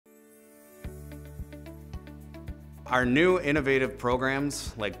Our new innovative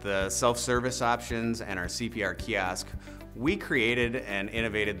programs, like the self-service options and our CPR kiosk, we created and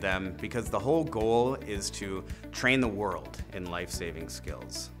innovated them because the whole goal is to train the world in life-saving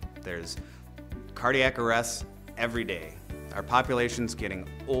skills. There's cardiac arrests every day. Our population's getting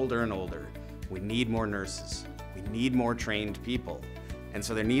older and older. We need more nurses. We need more trained people. And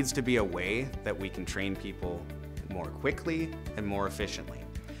so there needs to be a way that we can train people more quickly and more efficiently.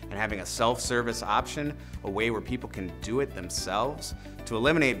 And having a self-service option, a way where people can do it themselves to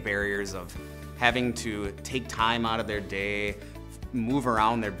eliminate barriers of having to take time out of their day, move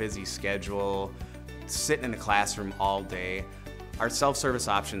around their busy schedule, sit in a classroom all day. Our self-service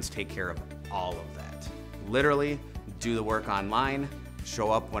options take care of all of that. Literally, do the work online,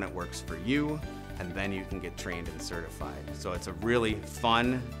 show up when it works for you, and then you can get trained and certified. So it's a really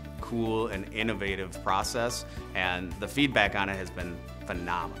fun, cool, and innovative process, and the feedback on it has been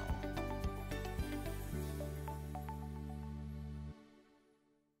phenomenal.